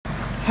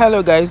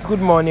Hello guys,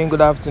 good morning,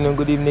 good afternoon,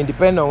 good evening,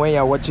 depending on when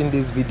you're watching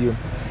this video.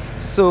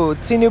 So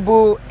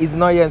Tinubu is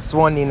not yet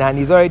sworn in and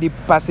he's already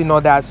passing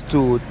orders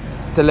to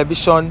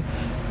television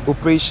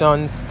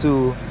operations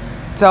to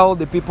tell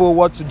the people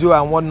what to do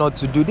and what not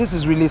to do. This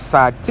is really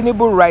sad.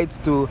 Tinubu writes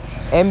to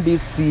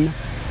NBC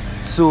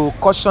to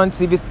caution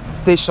TV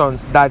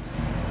stations that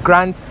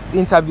grant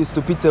interviews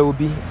to Peter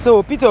Obi.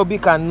 So Peter Obi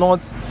cannot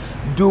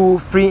do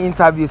free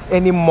interviews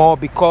anymore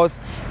because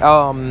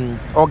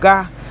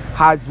Oga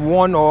has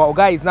won, or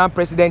Oga is now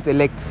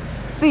president-elect.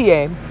 See,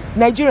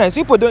 Nigerians,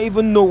 people don't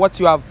even know what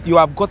you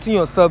have gotten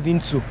yourself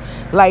into.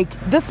 Like,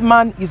 this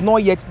man is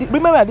not yet.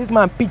 Remember, this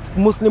man picked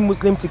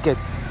Muslim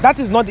tickets. That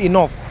is not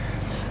enough.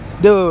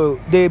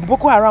 The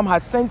Boko Haram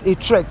has sent a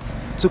threat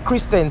to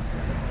Christians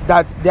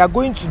that they are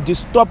going to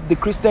disturb the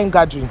Christian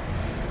gathering.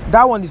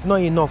 That one is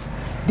not enough.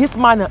 This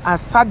man has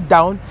sat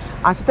down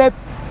and started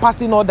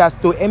passing orders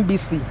to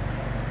NBC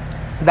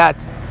that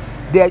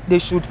they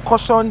should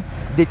caution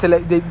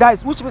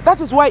that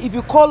is why if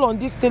you call on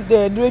these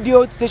the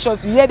radio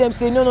stations, you hear them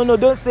say no,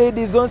 don't say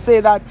this, don't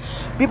say that.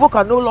 People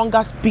can no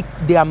longer speak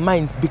their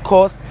minds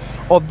because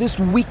of this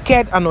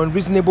wicked and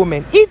unreasonable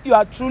men. If you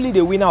are truly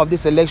the winner of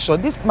this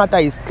election, this matter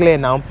is clear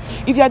now.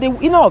 If you are the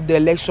winner of the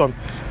election,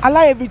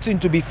 allow everything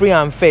to be free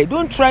and fair.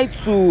 Don't try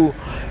to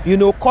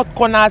cut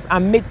corners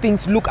and make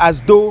things look as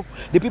though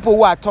the people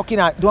who are talking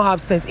don't have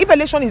sense. If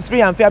election is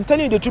free and fair, I'm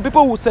telling you the truth,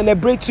 people will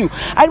celebrate you.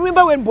 I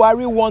remember when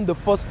Buhari won the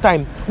first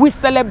time, we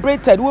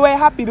celebrated. We were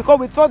happy because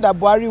we thought that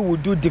Buhari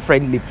would do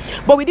differently.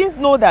 But we didn't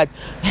know that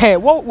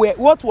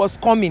what was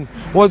coming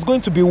was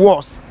going to be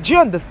worse. Do you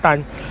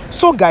understand?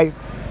 So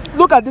guys,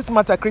 look at this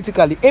matter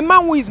critically. A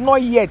man who is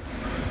not yet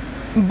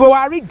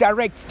Buhari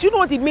direct. Do you know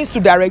what it means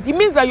to direct? It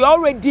means that you're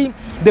already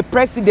the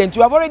president.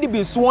 You have already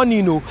been sworn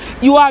in.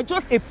 You are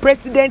just a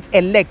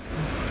president-elect.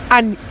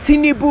 And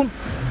Tinubu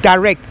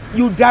direct.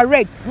 You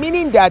direct,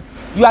 meaning that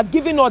you are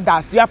giving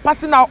orders. You are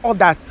passing out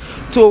orders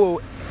to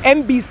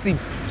NBC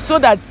so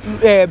that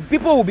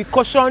people will be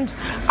cautioned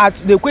at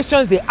the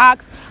questions they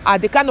ask,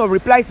 at the kind of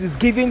replies he's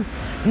giving.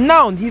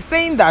 Now, he's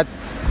saying that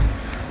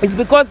it's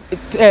because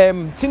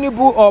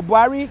Tinubu or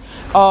Buhari,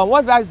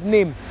 what's that his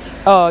name?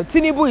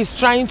 Tinubu is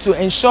trying to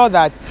ensure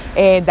that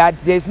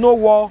there's no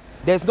war,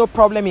 there's no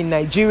problem in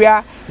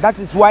Nigeria. That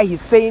is why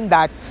he's saying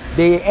that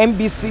the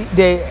NBC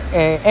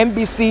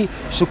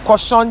should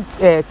caution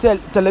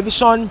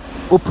television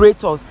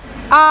operators.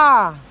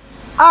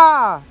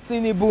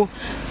 Tinubu,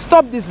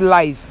 stop this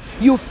life.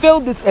 You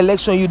failed this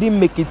election, you didn't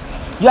make it.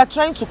 You are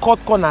trying to cut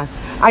corners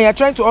and you're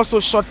trying to also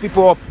shut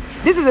people up.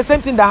 This is the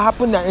same thing that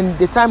happened in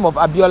the time of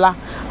Abiola.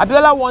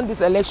 Abiola won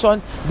this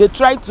election.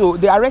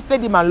 They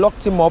arrested him and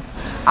locked him up,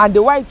 and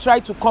the wife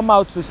tried to come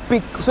out to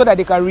speak so that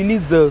they can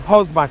release the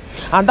husband,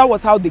 and that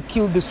was how they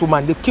killed this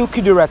woman. They killed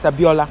Kudirat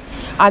Abiola,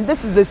 and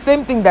this is the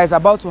same thing that is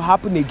about to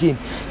happen again.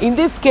 In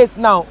this case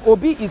now,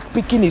 Obi is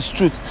speaking his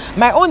truth.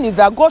 My own is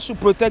that God should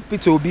protect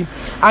Peter Obi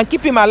and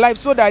keep him alive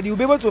so that he'll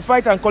be able to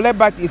fight and collect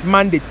back his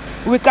mandate.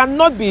 We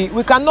cannot be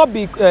how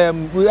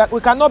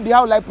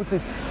will I put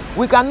it?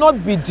 We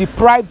cannot be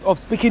deprived of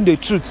speaking the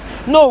truth.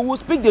 No, we'll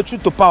speak the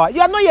truth to power. You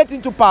are not yet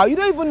into power. You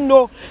don't even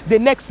know the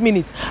next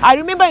minute. I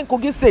remember in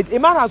Kogi State, a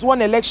man has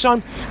won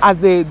election as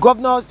the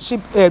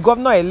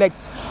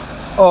governor-elect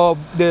of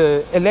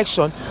the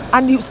election,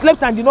 and he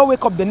slept and did not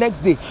wake up the next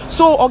day.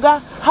 So,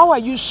 Oga, how are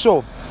you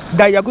sure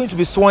that you are going to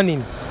be sworn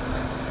in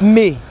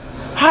May?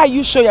 How are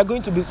you sure you are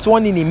going to be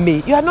sworn in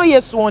May? You are not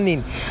yet sworn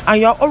in, and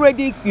you are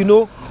already,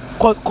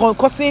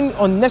 causing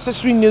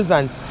unnecessary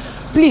nuisance.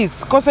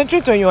 Please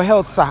concentrate on your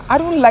health, sir. I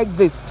don't like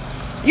this.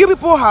 You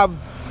people have,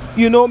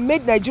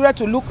 made Nigeria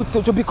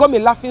to become a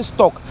laughing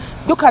stock.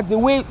 Look at the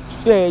way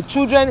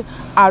children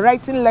are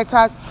writing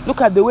letters. Look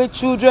at the way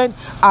children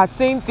are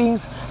saying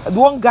things.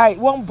 One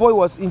boy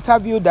was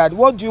interviewed that,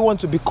 what do you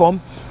want to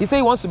become? He said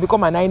he wants to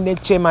become an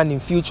INEC chairman in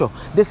future.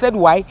 They said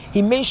why?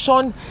 He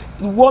mentioned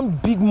one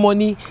big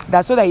money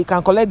so that he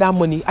can collect that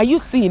money. Are you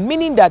seeing?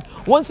 Meaning that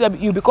once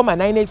you become an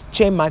INEC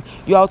chairman,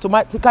 you are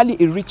automatically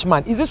a rich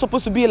man. Is it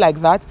supposed to be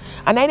like that?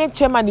 An INEC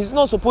chairman is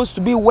not supposed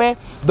to be where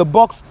the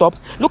buck stops.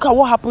 Look at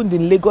what happened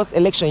in Lagos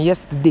election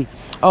yesterday,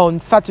 on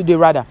Saturday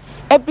rather.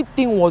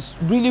 Everything was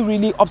really,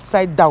 really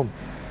upside down.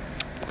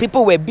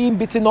 People were being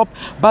beaten up,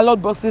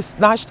 ballot boxes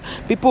snatched,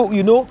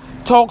 people,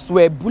 thugs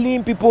were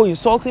bullying people,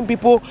 insulting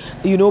people,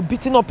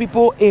 beating up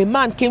people. A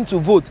man came to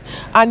vote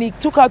and he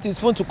took out his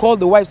phone to call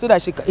the wife so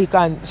that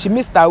she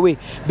missed her way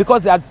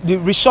because they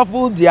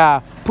reshuffled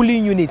their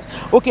polling unit.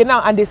 Okay,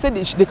 now, and they said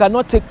they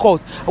cannot take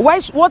calls.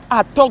 What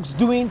are thugs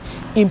doing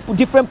in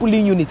different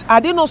polling units?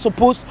 Are they not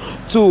supposed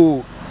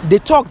to? The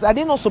thugs, are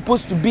they not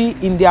supposed to be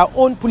in their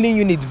own polling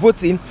units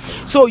voting?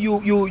 So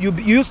you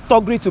use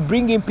thuggery to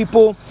bring in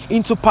people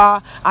into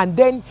power, and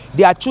then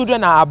their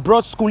children are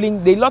abroad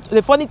schooling.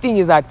 The funny thing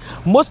is that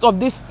most of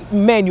these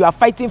men you are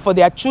fighting for,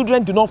 their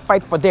children do not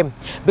fight for them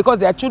because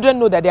their children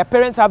know that their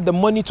parents have the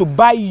money to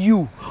buy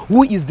you,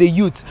 who is the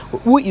youth,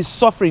 who is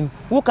suffering,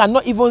 who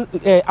cannot even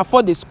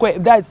afford the square,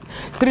 that's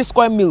 3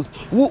 square meals,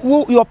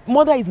 who your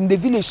mother is in the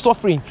village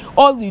suffering.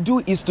 All you do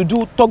is to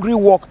do thuggery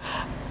work.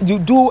 you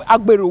do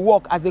agbero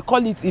work, as they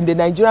call it in the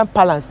Nigerian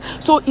parlance.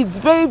 So it's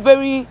very,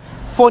 very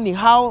funny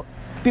how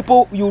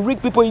you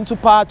rig people into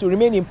power to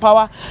remain in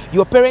power.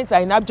 Your parents are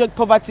in abject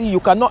poverty,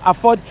 you cannot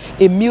afford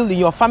a meal in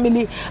your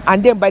family,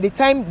 and then by the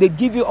time they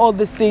give you all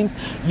these things,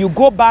 you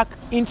go back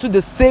into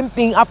the same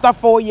thing after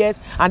 4 years.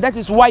 And that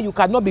is why you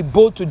cannot be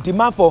bold to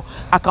demand for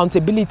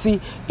accountability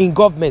in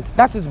government.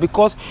 That is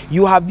because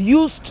they have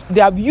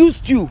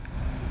used you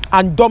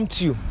and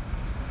dumped you.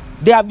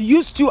 They have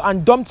used you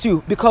and dumped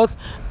you, because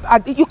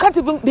they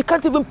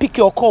can't even pick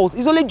your calls.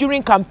 It's only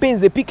during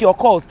campaigns they pick your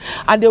calls,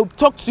 and they'll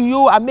talk to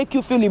you and make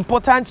you feel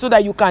important so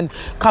that you can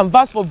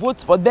canvass for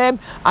votes for them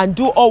and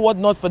do all what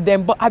not for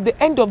them. But at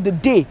the end of the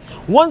day,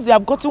 once they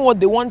have gotten what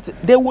they want,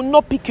 they will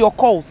not pick your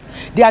calls.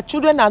 Their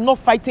children are not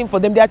fighting for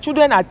them. Their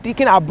children are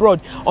taken abroad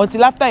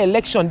until after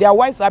election. Their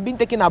wives are being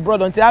taken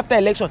abroad until after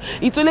election.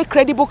 It's only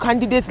credible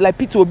candidates like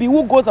Peter Obi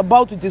who goes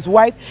about with his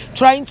wife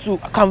trying to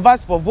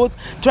canvass for votes,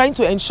 trying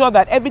to ensure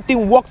that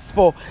everything works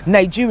for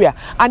Nigeria.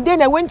 And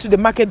then I went to the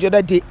market the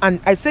other day, and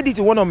I said it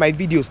in one of my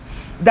videos,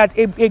 that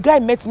a guy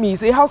met me.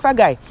 He's a Hausa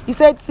guy. He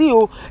said,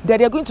 CEO, that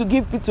they're going to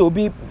give Peter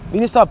Obi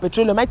Minister of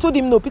Petroleum. I told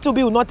him no, Peter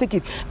Obi will not take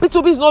it. Peter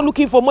Obi is not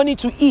looking for money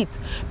to eat.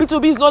 Peter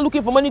Obi is not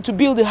looking for money to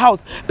build a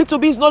house. Peter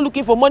Obi is not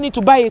looking for money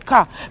to buy a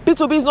car.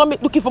 Peter Obi is not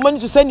looking for money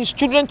to send his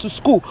children to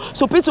school.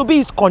 So Peter Obi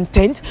is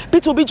content.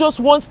 Peter Obi just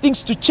wants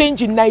things to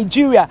change in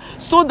Nigeria,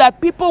 so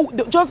that people,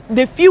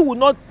 the few will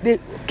not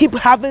keep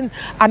having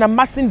and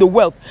amassing the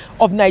wealth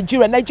of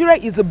Nigeria. Nigeria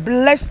is a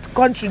blessed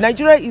country.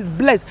 Nigeria is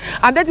blessed.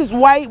 And that is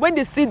why when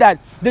they see that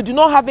they do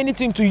not have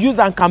anything to use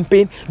and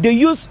campaign, they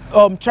use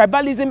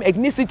tribalism,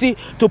 ethnicity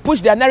to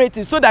push their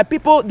narrative, so that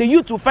the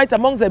youth will fight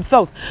amongst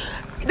themselves.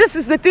 This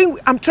is the thing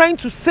I'm trying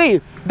to say,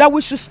 that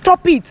we should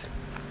stop it.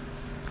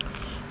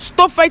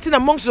 Stop fighting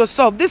amongst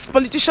yourself. These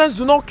politicians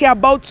do not care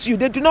about you.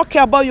 They do not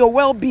care about your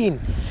well-being.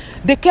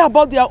 They care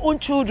about their own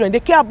children.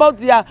 They care about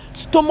their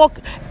stomach.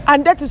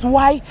 And that is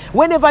why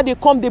whenever they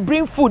come, they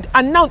bring food.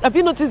 And now, have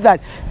you noticed that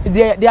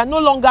they are no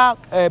longer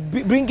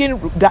bringing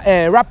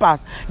wrappers,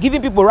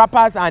 giving people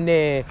wrappers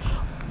and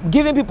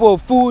giving people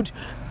food?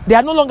 They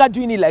are no longer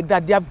doing it like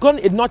that. They have gone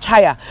a notch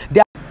higher.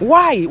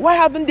 Why? Why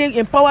haven't they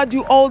empowered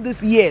you all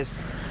these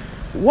years?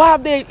 Why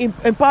have they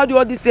empowered you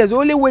all these years? The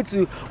only way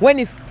to, when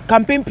it's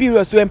campaign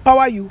periods, to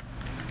empower you,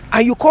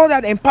 and you call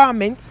that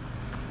empowerment,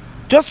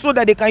 just so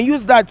that they can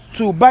use that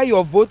to buy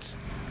your vote.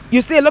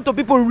 You see a lot of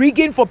people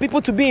rigging for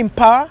people to be in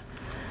power.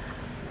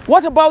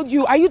 What about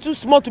you? Are you too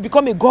small to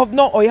become a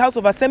governor or a House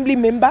of Assembly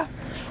member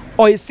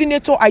or a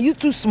senator? Are you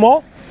too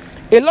small?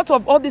 A lot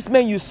of all these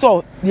men you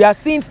saw, they are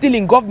seen still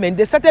in government.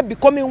 They started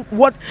becoming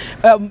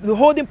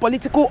holding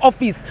political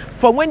office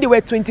from when they were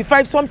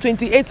 25, some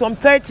 28, some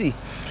 30.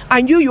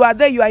 And you are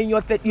there, you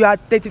are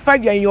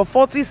 35, you are in your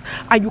 40s,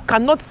 and you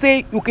cannot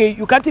say, okay,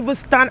 you can't even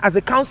stand as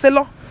a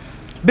councillor.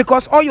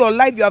 Because all your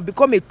life you have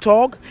become a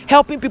thug,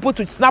 helping people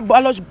to snap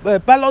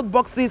ballot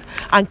boxes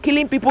and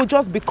killing people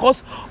just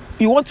because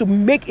you want to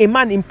make a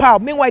man in power.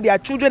 Meanwhile, their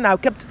children are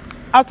kept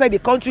outside the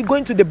country,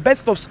 going to the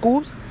best of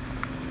schools.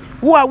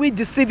 Who are we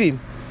deceiving?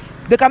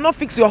 They cannot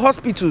fix your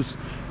hospitals.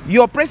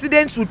 Your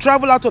presidents will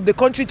travel out of the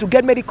country to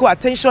get medical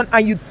attention,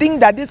 and you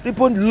think that these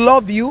people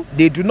love you.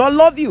 They do not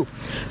love you.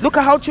 Look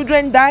at how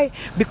children die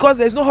because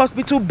there's no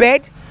hospital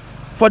bed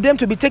for them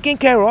to be taken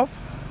care of.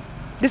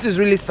 This is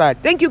really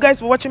sad. Thank you guys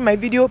for watching my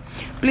video.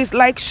 Please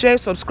like, share,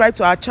 subscribe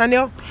to our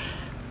channel,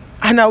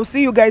 and I will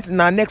see you guys in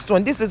our next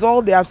one. This is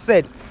all they have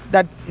said,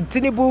 that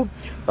Tinubu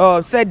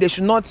said they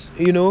should not,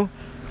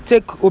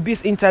 take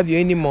Obi's interview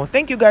anymore.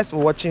 Thank you guys for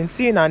watching.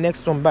 See you in our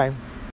next one. Bye.